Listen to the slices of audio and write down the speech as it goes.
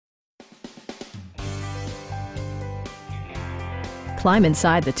Climb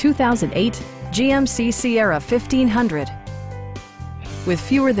inside the 2008 GMC Sierra 1500. With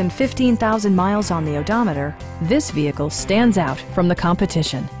fewer than 15,000 miles on the odometer, this vehicle stands out from the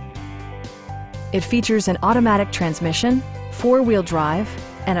competition. It features an automatic transmission, four-wheel drive,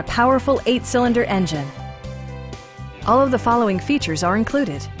 and a powerful 8-cylinder engine. All of the following features are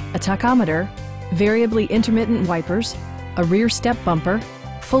included: a tachometer, variably intermittent wipers, a rear step bumper,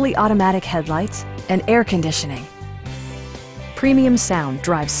 fully automatic headlights, and air conditioning. Premium sound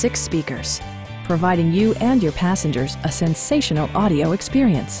drives 6 speakers, providing you and your passengers a sensational audio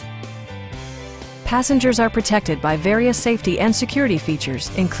experience. Passengers are protected by various safety and security features,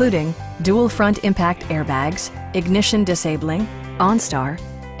 including dual front impact airbags, ignition disabling, OnStar,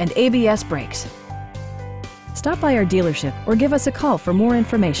 and ABS brakes. Stop by our dealership or give us a call for more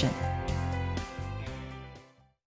information.